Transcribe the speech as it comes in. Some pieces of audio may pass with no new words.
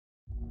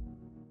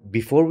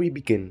Before we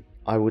begin,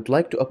 I would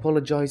like to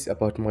apologize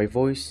about my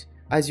voice.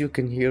 As you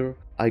can hear,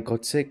 I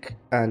got sick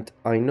and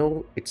I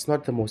know it's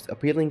not the most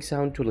appealing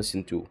sound to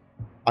listen to.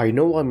 I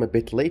know I'm a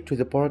bit late to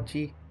the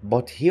party,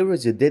 but here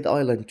is a Dead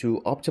Island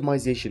 2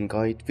 optimization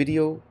guide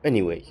video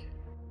anyway.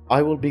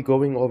 I will be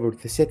going over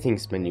the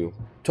settings menu,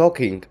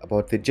 talking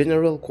about the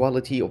general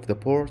quality of the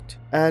port,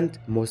 and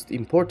most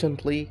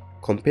importantly,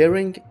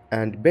 comparing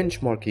and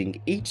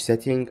benchmarking each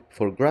setting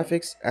for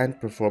graphics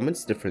and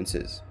performance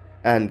differences,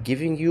 and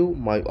giving you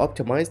my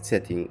optimized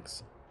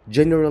settings.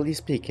 Generally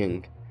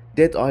speaking,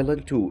 Dead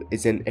Island 2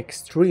 is an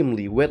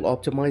extremely well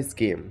optimized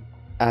game.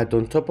 Add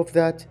on top of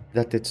that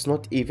it's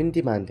not even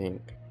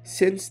demanding,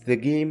 since the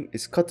game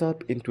is cut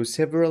up into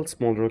several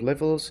smaller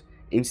levels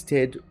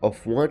instead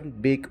of one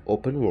big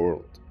open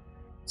world.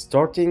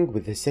 Starting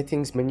with the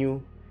settings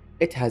menu,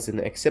 it has an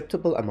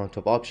acceptable amount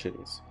of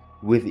options,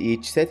 with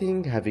each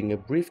setting having a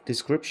brief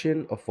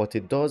description of what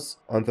it does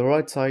on the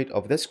right side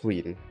of the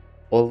screen,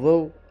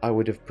 although I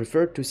would have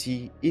preferred to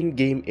see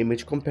in-game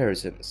image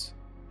comparisons.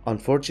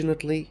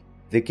 Unfortunately,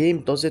 the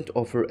game doesn't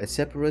offer a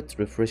separate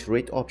refresh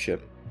rate option.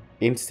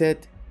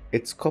 Instead,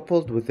 it's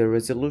coupled with the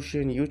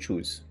resolution you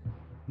choose.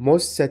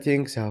 Most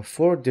settings have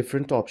 4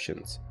 different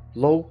options: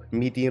 low,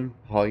 medium,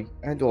 high,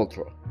 and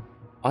ultra.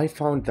 I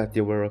found that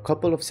there were a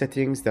couple of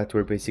settings that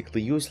were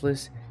basically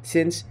useless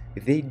since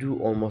they do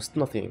almost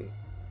nothing.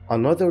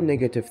 Another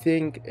negative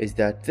thing is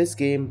that this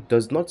game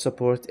does not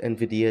support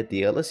NVIDIA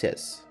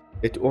DLSS.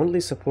 It only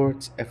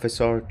supports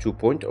FSR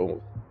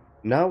 2.0.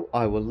 Now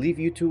I will leave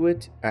you to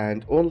it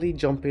and only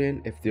jump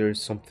in if there is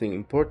something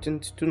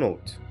important to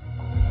note.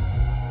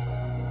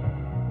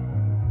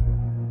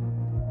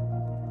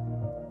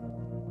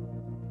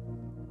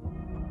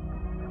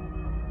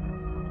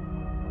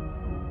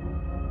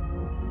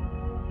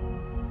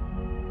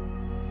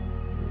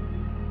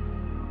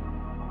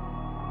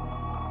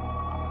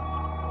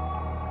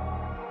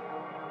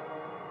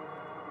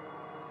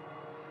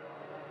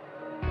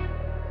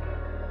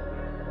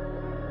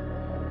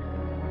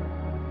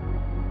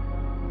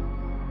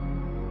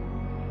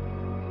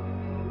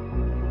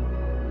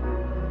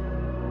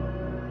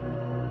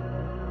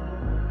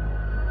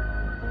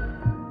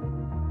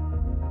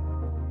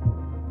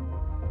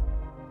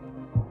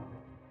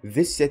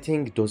 This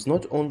setting does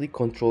not only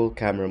control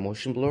camera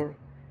motion blur,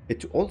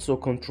 it also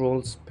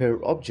controls per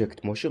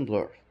object motion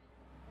blur.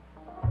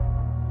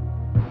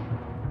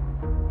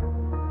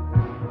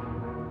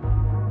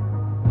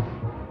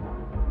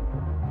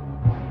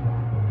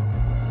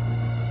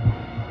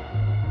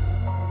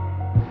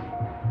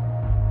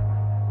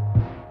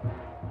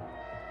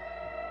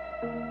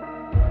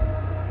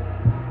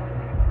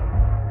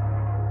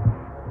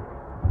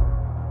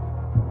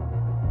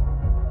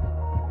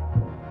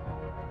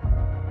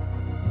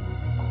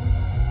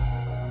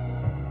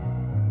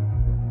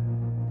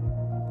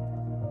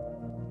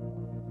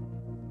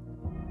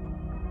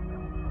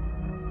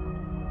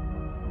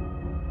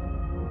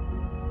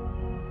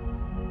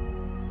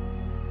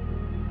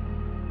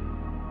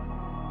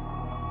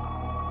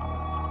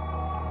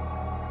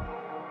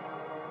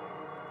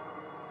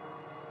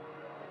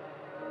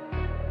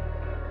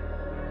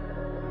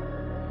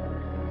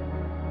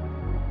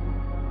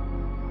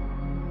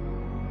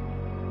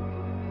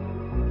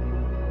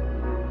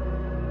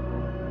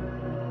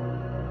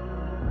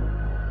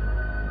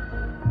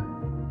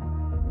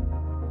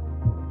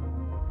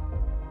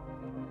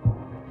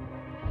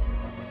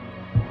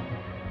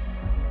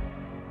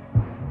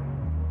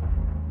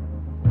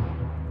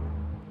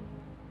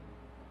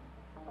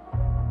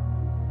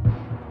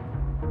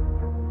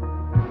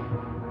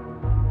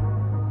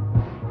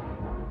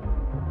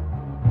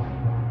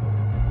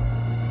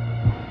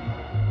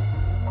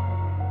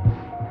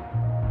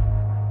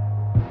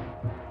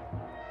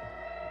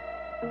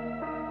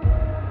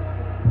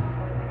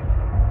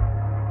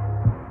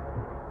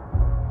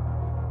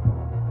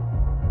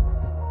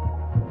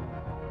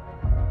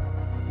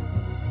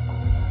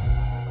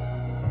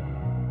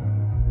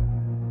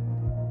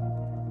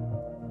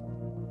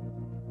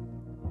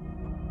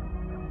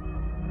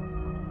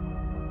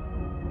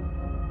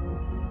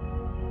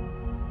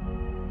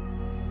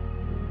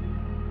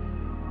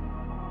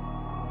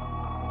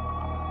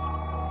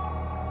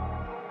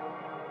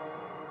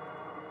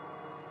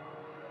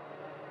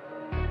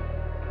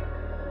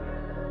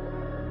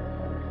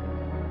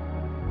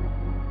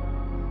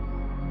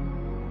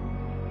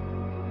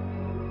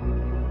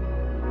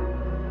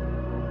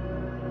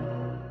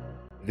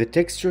 The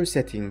texture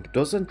setting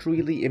doesn't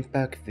really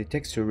impact the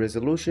texture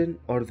resolution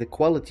or the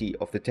quality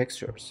of the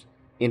textures.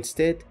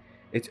 Instead,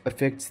 it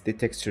affects the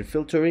texture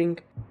filtering,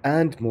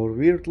 and more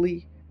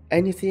weirdly,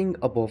 anything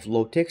above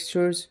low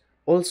textures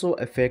also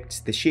affects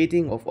the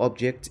shading of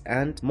objects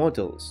and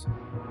models.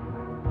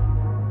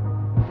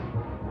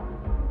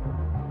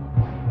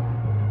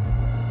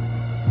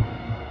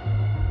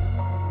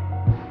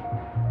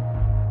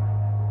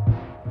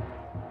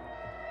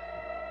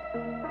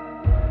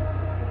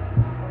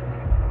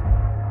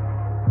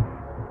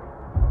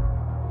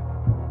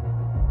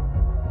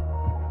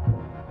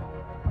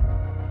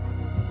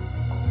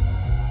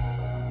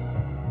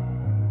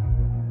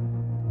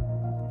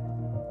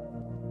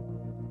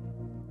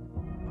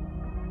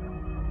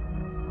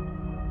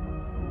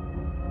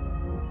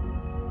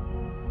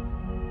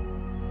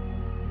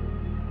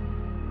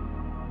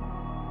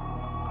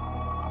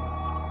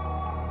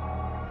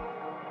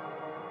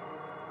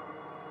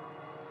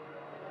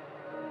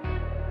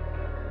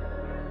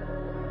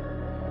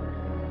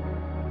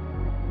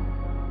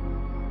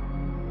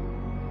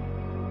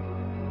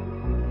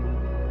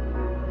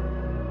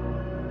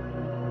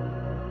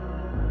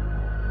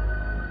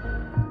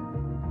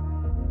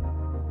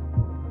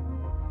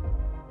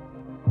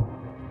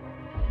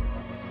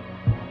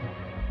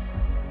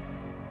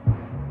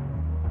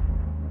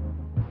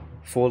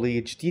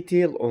 Foliage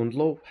detail on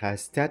low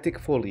has static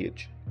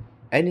foliage.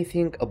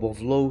 Anything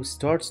above low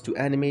starts to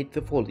animate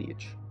the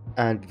foliage,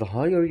 and the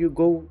higher you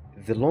go,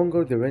 the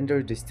longer the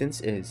render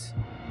distance is.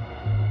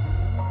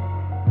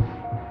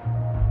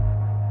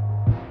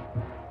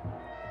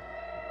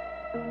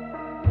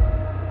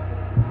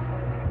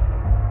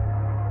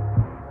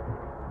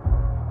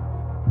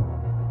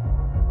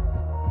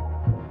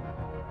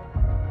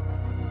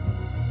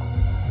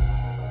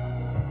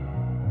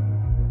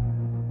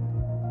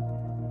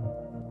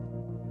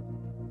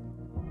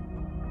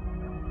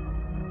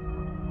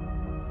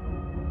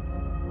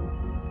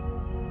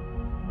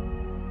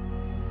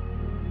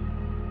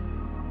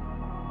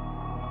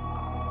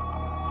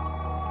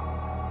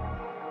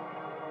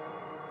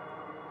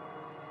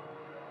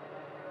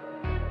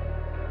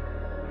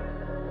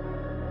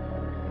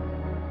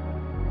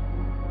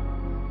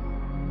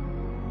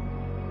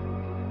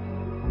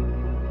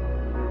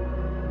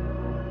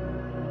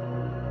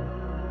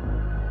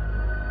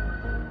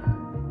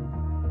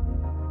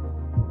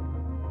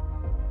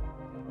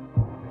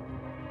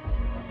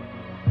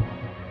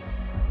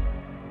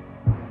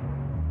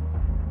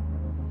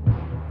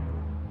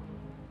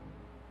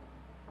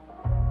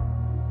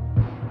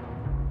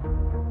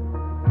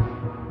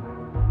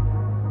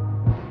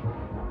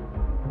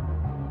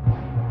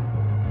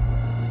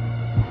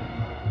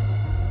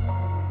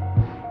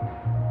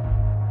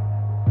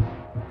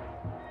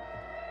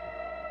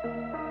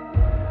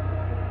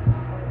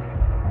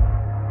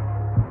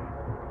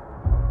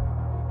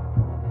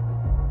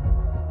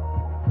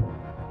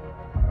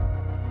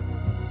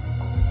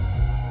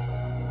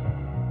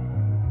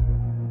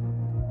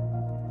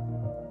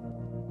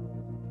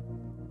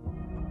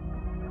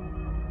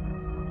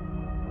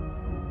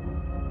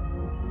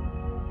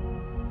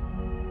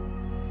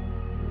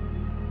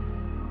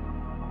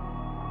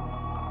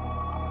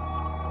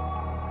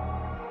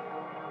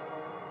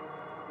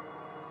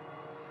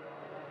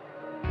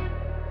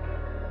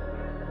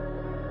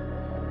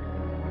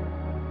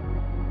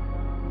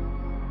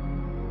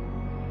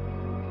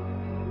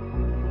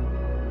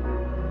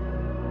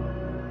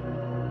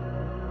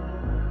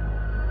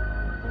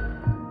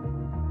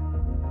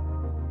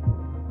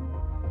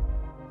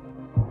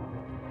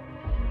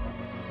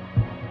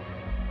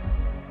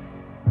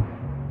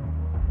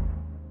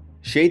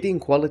 Shading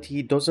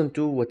quality doesn't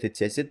do what it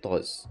says it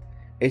does.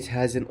 It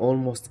has an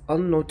almost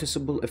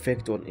unnoticeable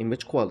effect on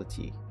image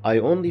quality. I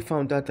only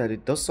found out that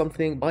it does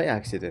something by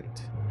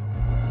accident.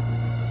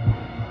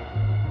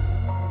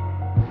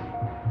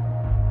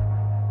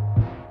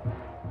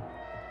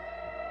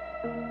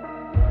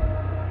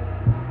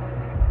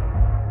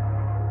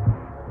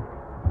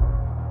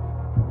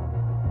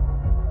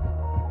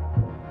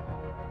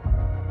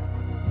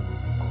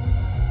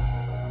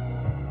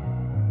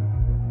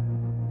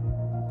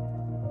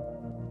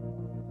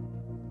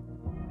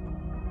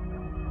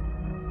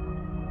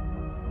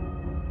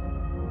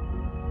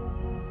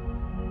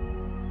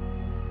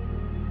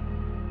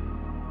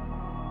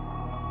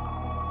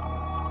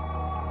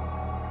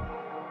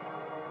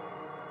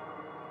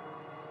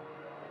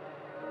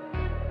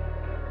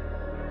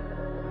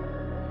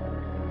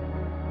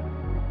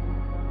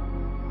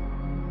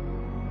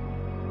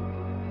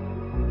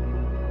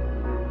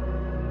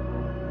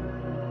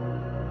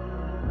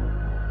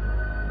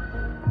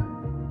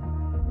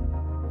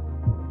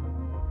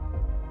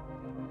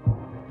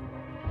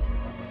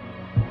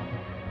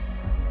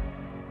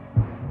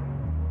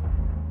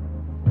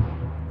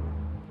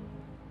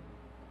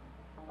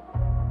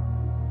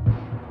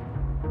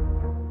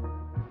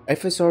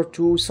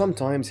 FSR2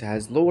 sometimes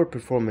has lower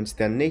performance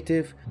than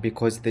native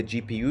because the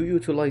GPU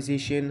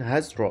utilization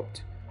has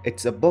dropped.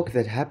 It's a bug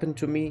that happened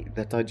to me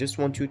that I just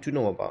want you to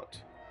know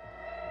about.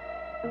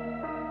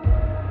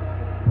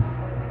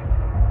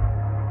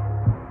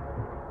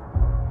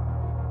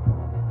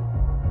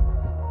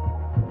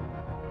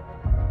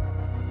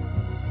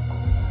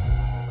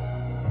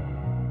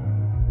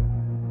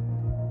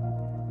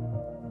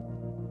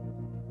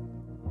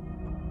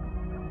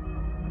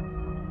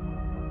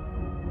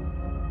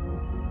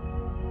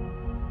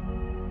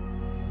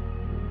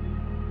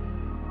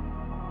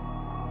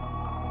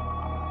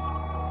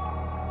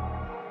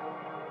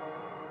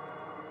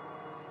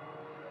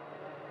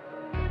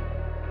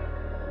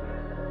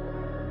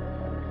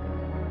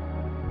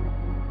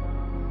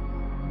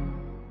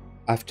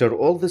 After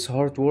all this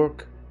hard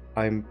work,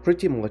 I'm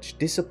pretty much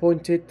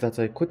disappointed that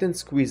I couldn't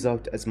squeeze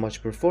out as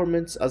much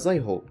performance as I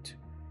hoped.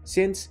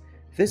 Since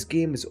this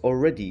game is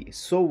already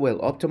so well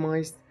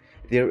optimized,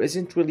 there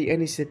isn't really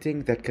any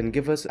setting that can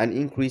give us an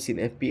increase in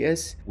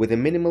FPS with a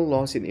minimal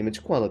loss in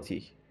image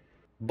quality.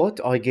 But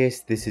I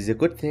guess this is a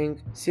good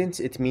thing since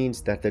it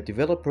means that the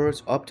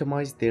developers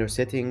optimized their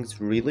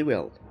settings really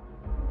well.